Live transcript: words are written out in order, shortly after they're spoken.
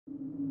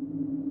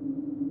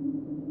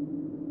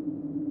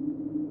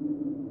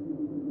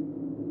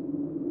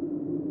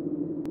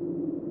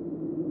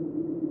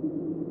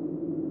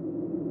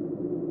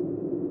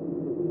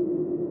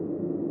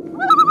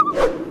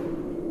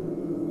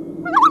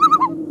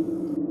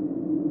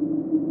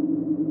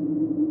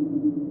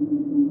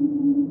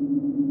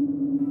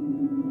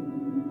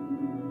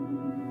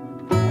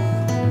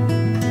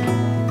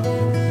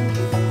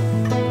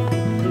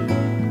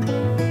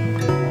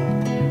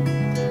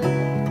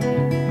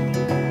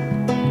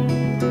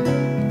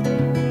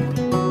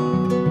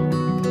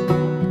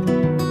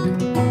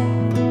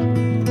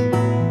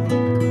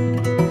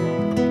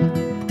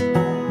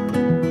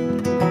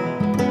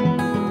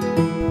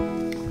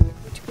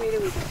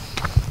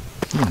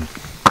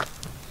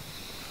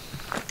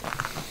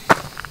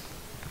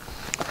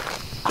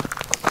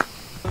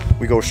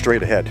we go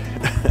straight ahead.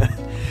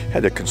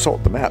 Had to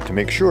consult the map to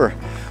make sure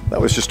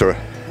that was just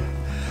a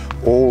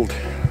old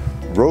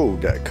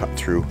road that cut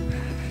through.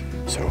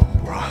 So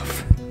we're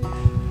off,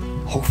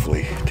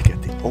 hopefully, to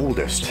get the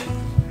oldest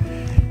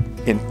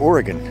in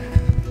Oregon.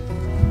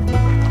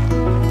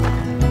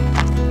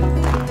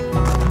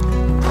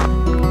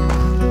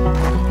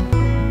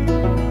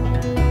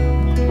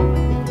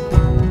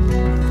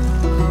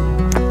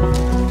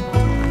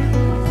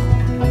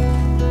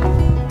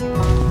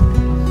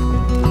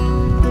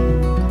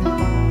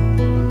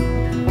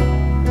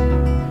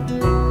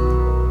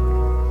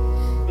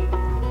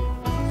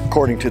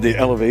 According to the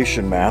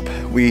elevation map,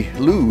 we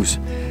lose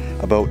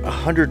about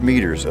 100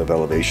 meters of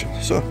elevation,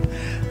 so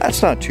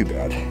that's not too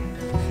bad.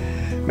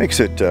 Makes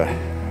it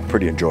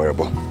pretty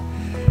enjoyable.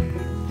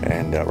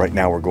 And right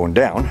now we're going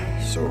down,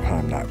 so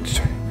I'm not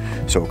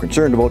so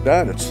concerned about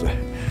that. It's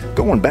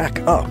going back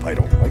up I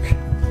don't like,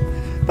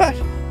 but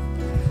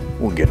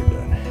we'll get it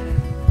done.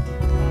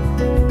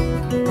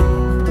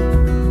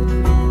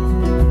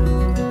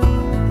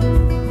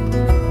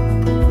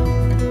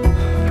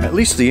 At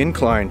least the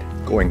incline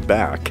going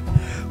back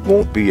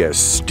won't be as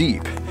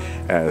steep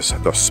as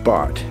the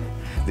spot,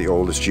 the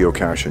oldest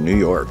geocache in New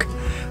York.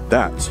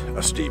 That's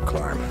a steep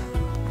climb.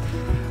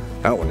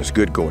 That one is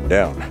good going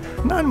down.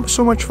 Not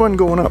so much fun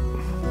going up.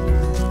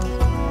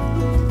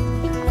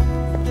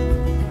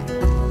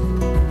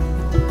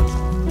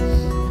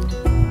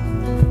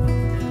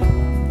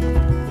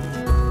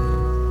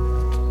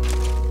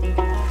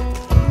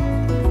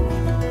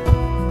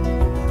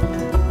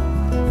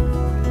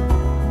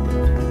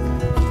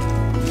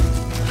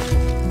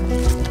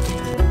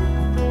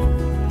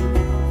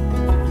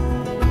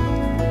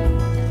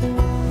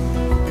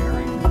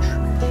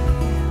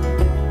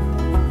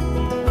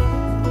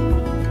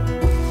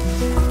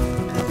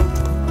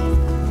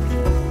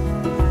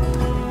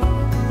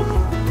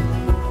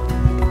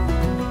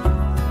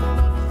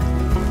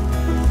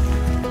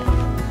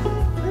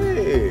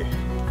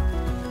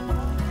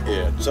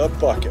 It's a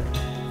bucket.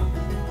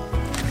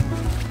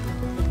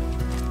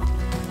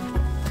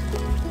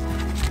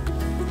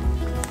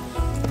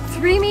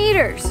 Three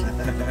meters.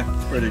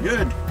 Pretty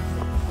good.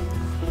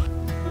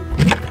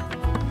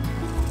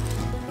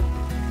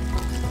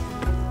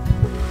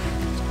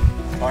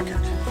 Bucket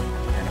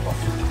and a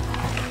bucket.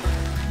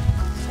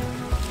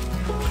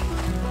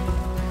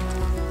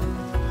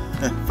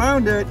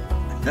 Found it.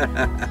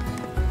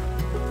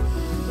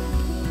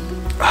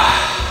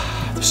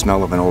 The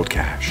smell of an old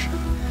cache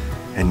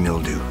and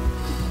mildew.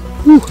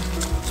 Whew.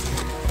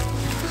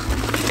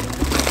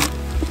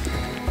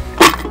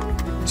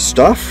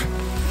 Stuff.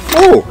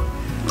 Oh,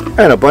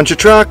 and a bunch of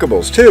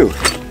trackables too.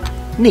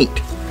 Neat.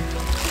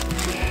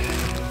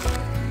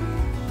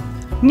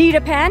 Need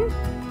a pen?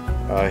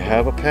 I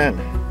have a pen.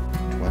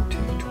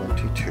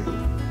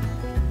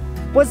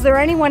 2022. Was there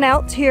anyone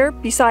else here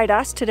beside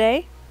us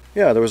today?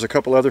 Yeah, there was a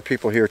couple other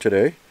people here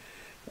today.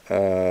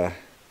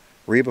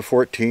 Reba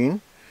 14,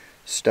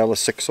 Stella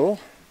Sixel,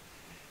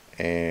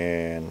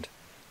 and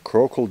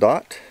Crocal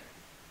Dot,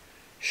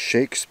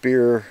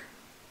 Shakespeare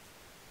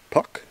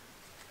Puck,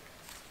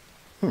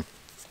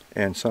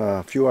 and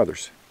a few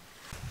others.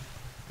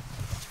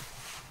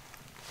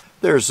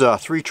 There's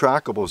 3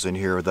 trackables in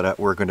here that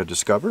we're going to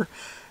discover,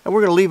 and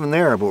we're going to leave them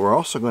there, but we're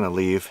also going to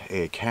leave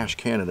a Cache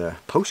Canada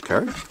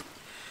postcard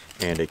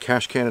and a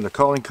Cache Canada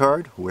calling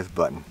card with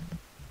button.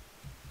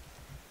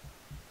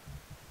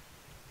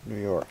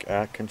 New York,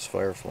 Atkins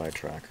Firefly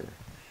Tracker.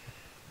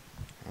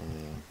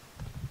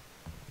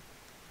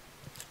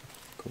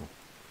 Cool.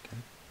 Okay.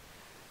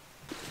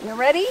 You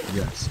ready?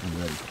 Yes,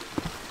 I'm ready.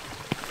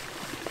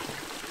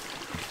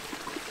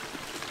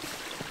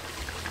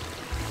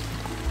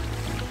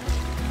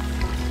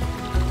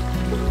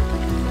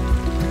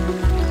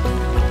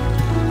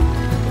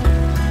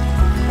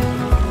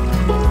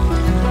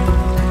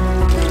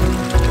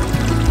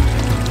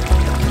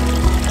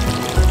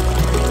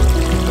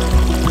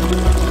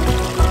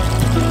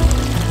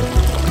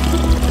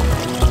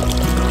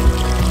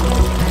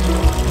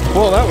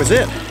 Well, that was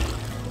it.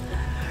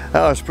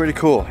 That was pretty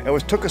cool.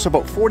 It took us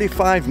about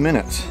 45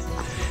 minutes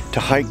to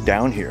hike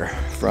down here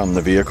from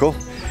the vehicle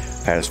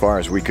as far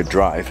as we could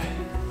drive.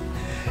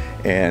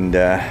 And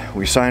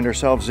we signed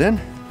ourselves in,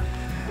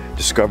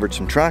 discovered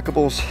some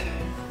trackables,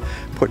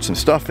 put some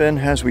stuff in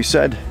as we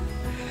said,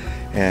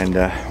 and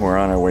we're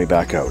on our way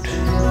back out.